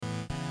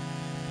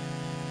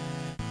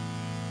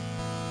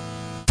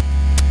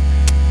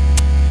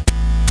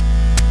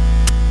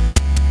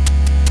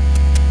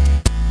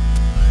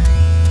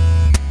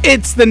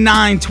It's the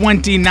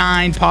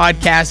 929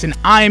 podcast, and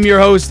I am your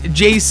host,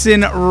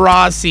 Jason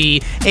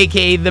Rossi,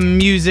 aka the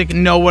music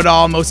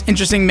know-it-all, most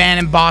interesting man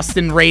in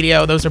Boston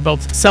radio. Those are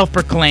both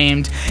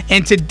self-proclaimed.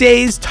 And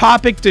today's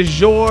topic du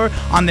jour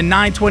on the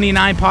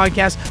 929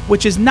 podcast,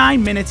 which is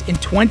 9 minutes and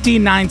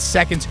 29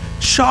 seconds,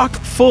 chock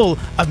full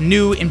of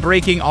new and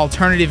breaking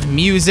alternative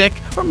music,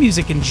 or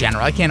music in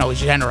general. I can't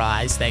always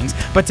generalize things,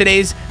 but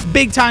today's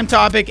big-time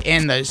topic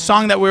and the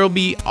song that we'll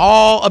be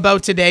all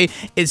about today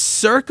is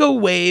Circa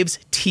Waves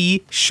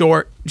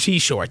T-Shirt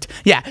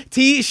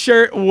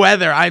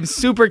Weather. I'm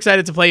super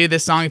excited to play you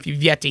this song if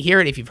you've yet to hear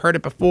it, if you've heard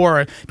it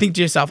before, or think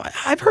to yourself,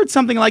 I've heard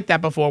something like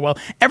that before. Well,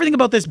 everything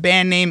about this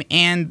band name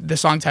and the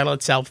song title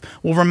itself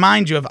will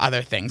remind you of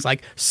other things,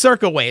 like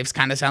Circa Waves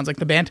kind of sounds like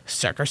the band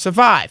Circa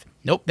Survive.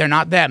 Nope, they're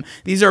not them.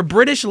 These are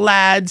British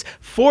lads.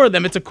 Four of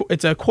them,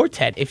 it's a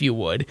quartet, if you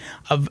would,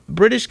 of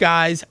British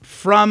guys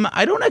from,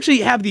 I don't actually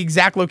have the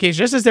exact location,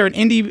 just as they're an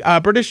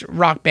indie British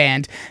rock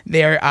band.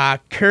 They're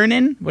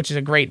Kiernan, which is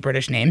a great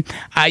British name.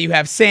 You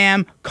have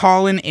Sam,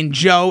 Colin, and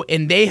Joe,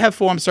 and they have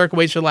formed Circa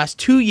Waves for the last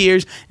 2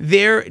 years.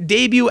 Their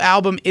debut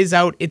album is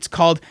out. It's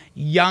called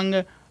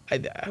I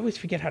always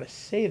forget how to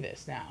say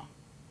this now.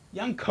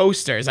 Young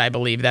Coasters, I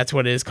believe that's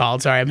what it is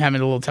called. Sorry, I'm having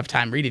a little tough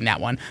time reading that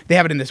one. They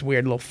have it in this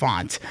weird little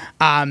font.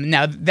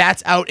 Now,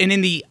 that's out. And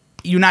in the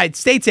United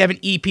States, they have an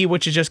EP,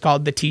 which is just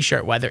called the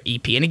T-Shirt Weather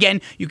EP. And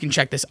again, you can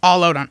check this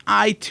all out on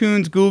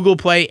iTunes, Google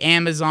Play,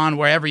 Amazon,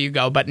 wherever you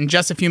go. But in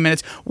just a few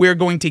minutes, we're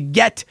going to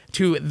get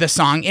to the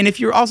song. And if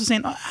you're also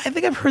saying, oh, I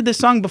think I've heard this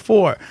song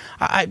before.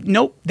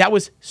 Nope, that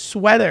was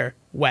Sweater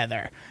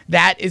Weather.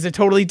 That is a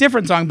totally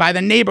different song by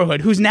The Neighborhood,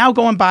 who's now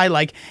going by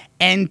like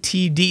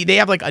NTD. They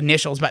have like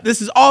initials, but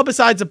this is all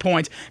besides the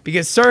point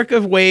because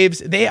Circa Waves,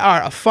 they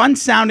are a fun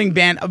sounding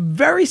band,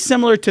 very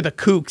similar to the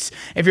Kooks.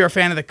 If you're a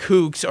fan of the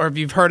Kooks or if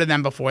you've heard of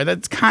them before,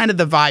 that's kind of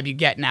the vibe you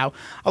get now.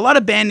 A lot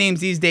of band names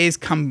these days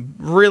come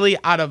really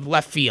out of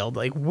left field.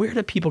 Like, where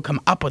do people come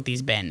up with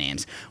these band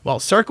names? Well,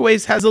 Circa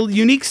Waves has a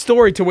unique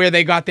story to where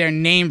they got their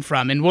name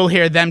from, and we'll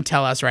hear them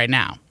tell us right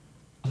now.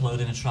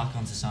 Uploading a track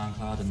onto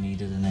SoundCloud and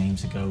needed a name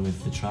to go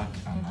with the track,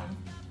 and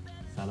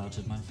fell out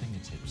of my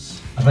fingertips.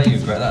 I bet you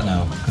regret that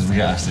now, because we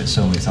get asked it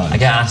so many times. I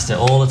get asked it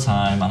all the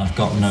time, and I've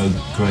got no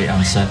great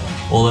answer.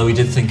 Although we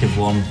did think of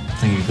one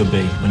thing it could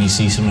be. When you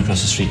see someone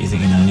across the street, you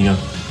think you know, and you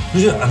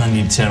go, and then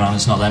you turn around,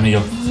 it's not them, and you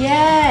go,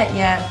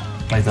 yeah.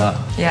 Like that.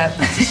 Yeah.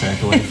 That's a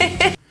Circa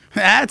Wave.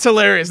 That's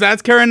hilarious.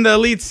 That's Karen, the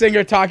lead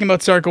singer, talking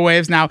about Circa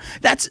Waves. Now,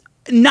 that's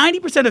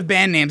 90% of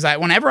band names.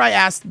 Whenever I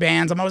ask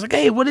bands, I'm always like,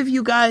 hey, what have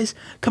you guys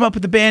come up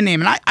with the band name?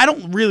 And I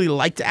don't really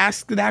like to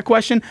ask that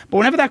question, but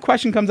whenever that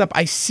question comes up,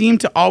 I seem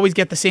to always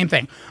get the same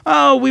thing.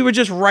 Oh, we were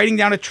just writing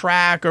down a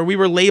track, or we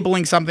were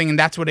labeling something, and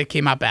that's what it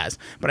came up as.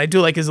 But I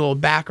do like his little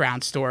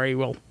background story.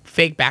 Well,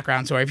 fake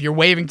background story. If you're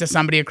waving to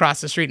somebody across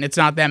the street and it's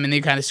not them and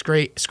you kind of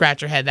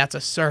scratch your head, that's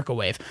a Circa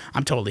Wave.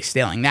 I'm totally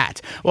stealing that.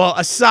 Well,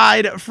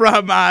 aside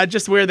from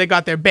just where they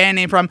got their band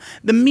name from,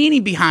 the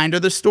meaning behind,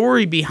 or the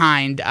story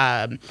behind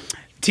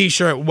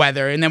T-Shirt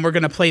Weather, and then we're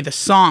going to play the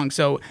song.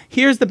 So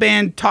here's the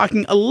band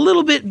talking a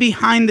little bit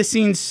behind the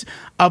scenes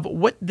of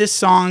what this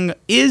song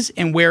is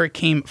and where it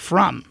came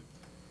from.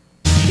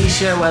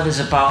 T-Shirt Weather's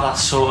about that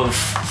sort of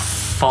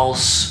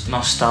false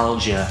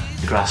nostalgia,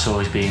 the grass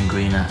always being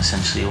greener,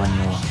 essentially, when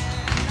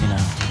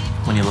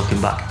you're looking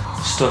back.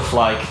 Stuff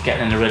like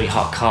getting in a really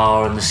hot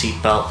car and the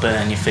seatbelt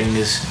burning your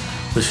fingers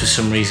was for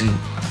some reason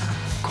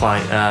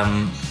quite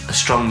a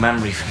strong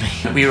memory for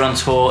me. We were on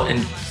tour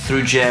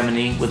through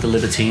Germany with the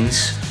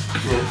Libertines,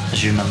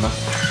 as you remember,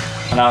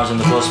 and I was on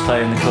the bus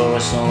playing the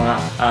chorus and all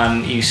that,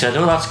 and you said,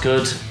 oh, that's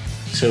good.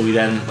 So we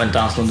then went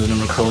down to London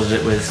and recorded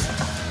it with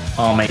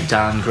our mate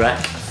Dan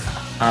Grech.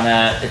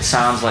 And it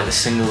sounds like the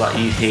single that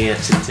you hear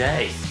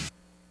today.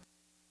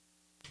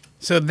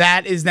 So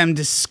that is them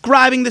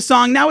describing the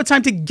song. Now it's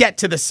time to get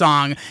to the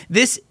song.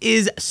 This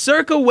is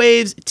Circa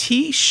Waves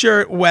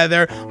T-Shirt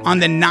Weather on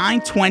the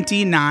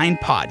 929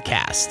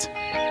 podcast.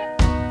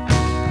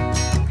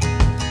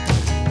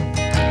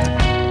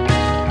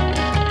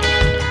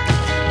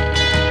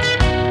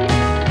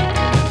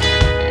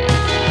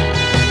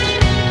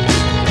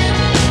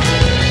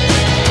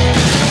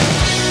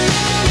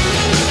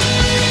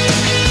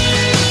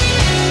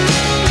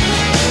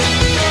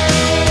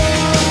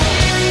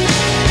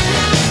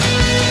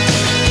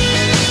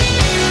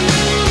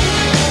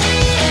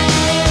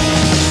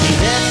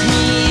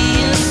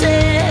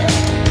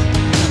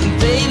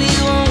 Baby,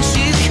 won't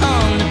you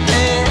come to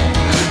bed?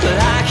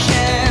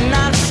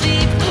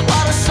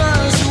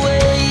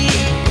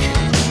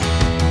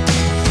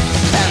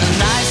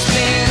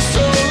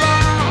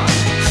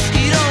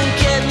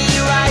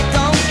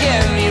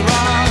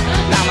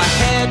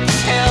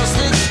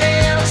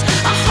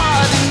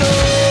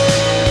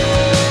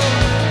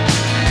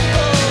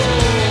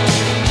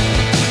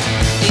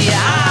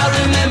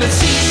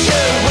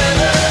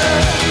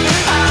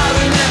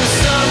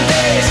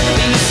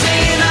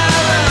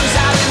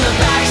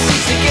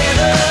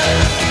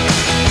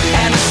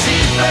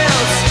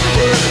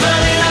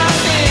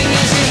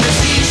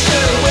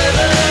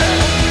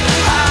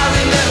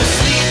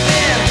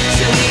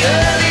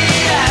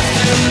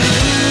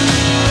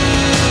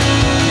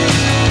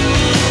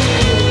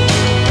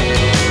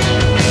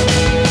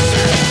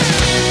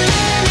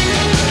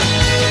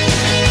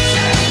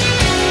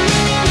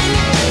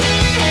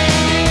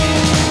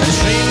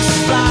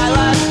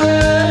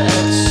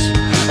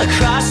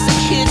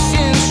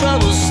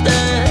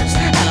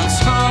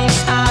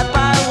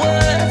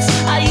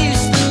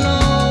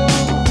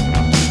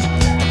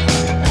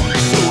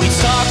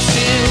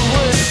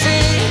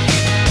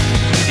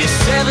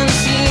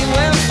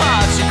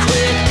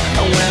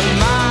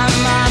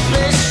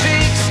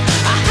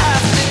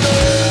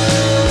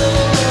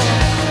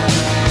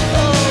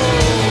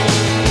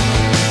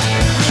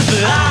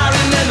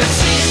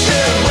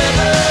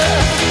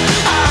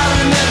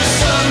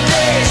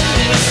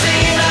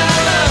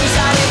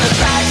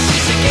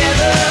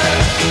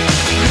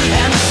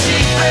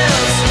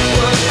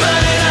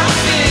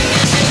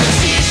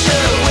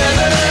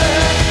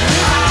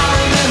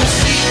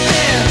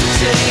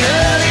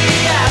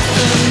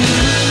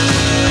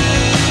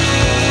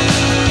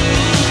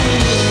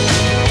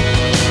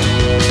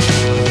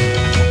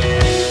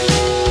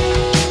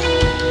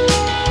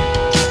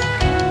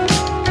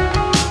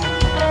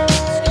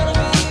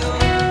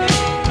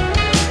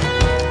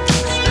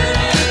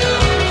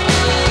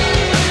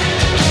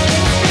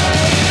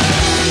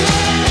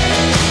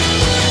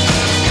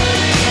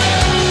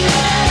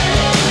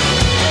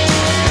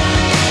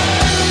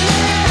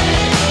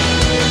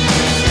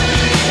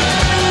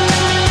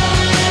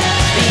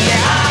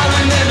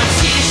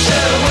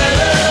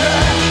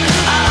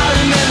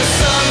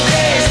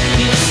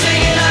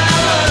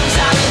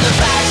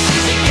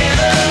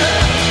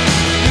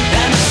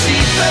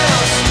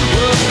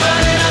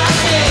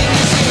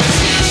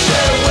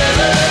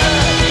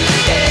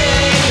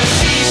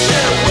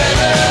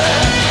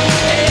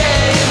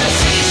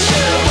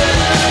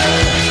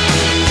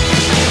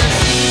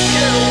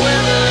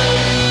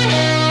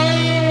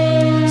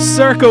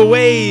 Circa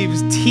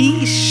Waves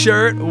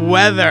T-shirt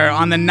weather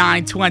on the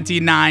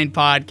 929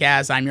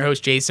 podcast. I'm your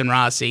host, Jason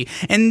Rossi,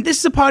 and this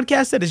is a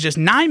podcast that is just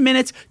 9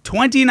 minutes,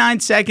 29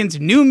 seconds,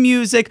 new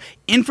music,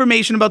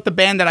 information about the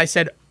band that I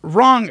said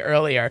wrong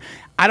earlier.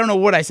 I don't know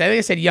what I said. I think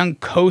I said Young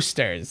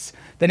Coasters.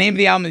 The name of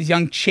the album is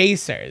Young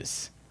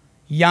Chasers.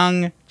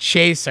 Young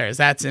Chasers.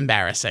 That's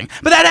embarrassing.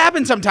 But that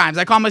happens sometimes.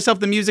 I call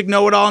myself the music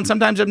know-it-all, and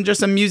sometimes I'm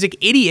just a music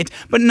idiot,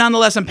 but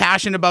nonetheless, I'm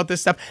passionate about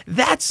this stuff.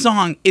 That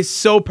song is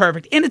so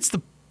perfect, and it's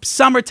the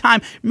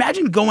summertime.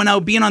 Imagine going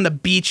out, being on the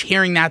beach,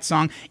 hearing that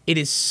song. It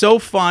is so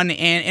fun,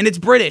 and it's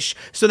British,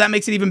 so that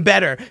makes it even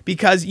better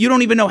because you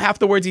don't even know half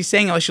the words he's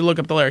saying unless you look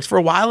up the lyrics. For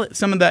a while, in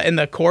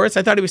the chorus,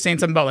 I thought he was saying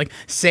something about like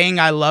saying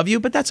I love you,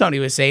 but that's not what he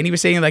was saying. He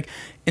was saying like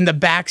in the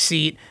back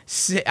seat,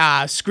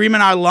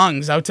 screaming our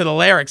lungs out to the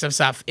lyrics of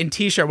stuff in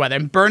t-shirt weather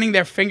and burning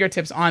their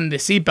fingertips on the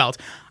seatbelt.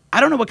 I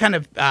don't know what kind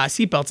of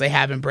seatbelts they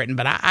have in Britain,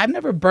 but I've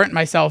never burnt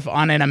myself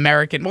on an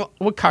American. Well,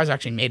 what car's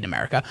actually made in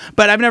America?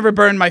 But I've never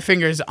burned my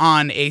fingers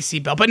on a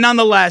seatbelt. But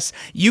nonetheless,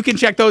 you can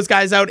check those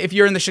guys out if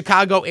you're in the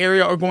Chicago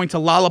area or going to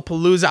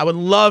Lollapalooza. I would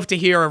love to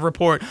hear a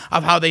report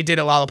of how they did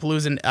at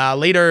Lollapalooza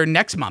later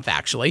next month,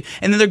 actually.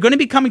 And then they're going to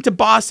be coming to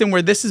Boston,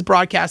 where this is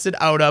broadcasted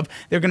out of.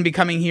 They're going to be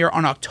coming here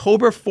on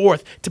October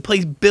 4th to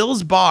play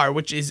Bill's Bar,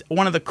 which is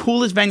one of the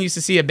coolest venues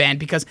to see a band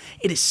because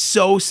it is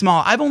so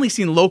small. I've only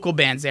seen local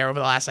bands there over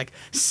the last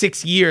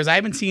 6 years. I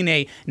haven't seen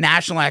a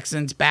national act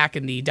since back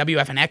in the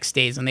WFNX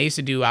days when they used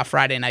to do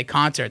Friday night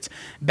concerts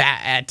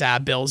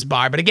at Bill's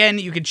Bar. But again,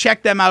 you can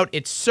check them out.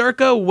 It's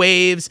Circa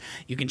Waves.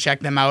 You can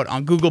check them out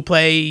on Google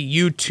Play,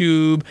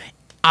 YouTube,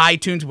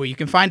 iTunes, where you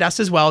can find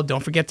us as well.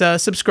 Don't forget to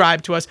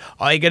subscribe to us.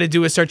 All you got to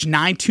do is search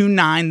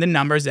 929, the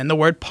numbers, and the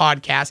word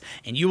podcast,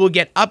 and you will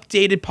get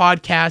updated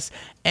podcasts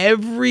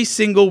every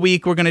single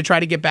week. We're going to try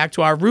to get back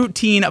to our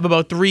routine of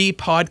about 3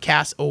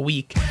 podcasts a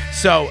week.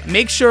 So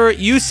make sure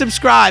you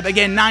subscribe.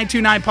 Again,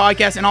 929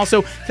 Podcast. And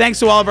also, thanks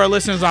to all of our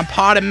listeners on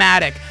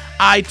Podomatic,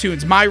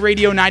 iTunes,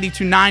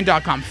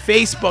 myradio929.com,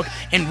 Facebook,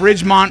 and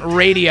Ridgemont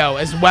Radio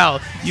as well.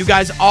 You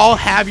guys all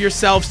have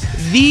yourselves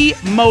the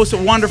most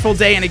wonderful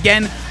day. And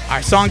again,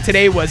 our song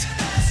today was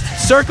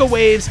Circa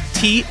Waves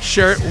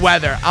T-shirt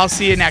weather. I'll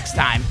see you next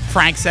time.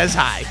 Frank says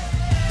hi.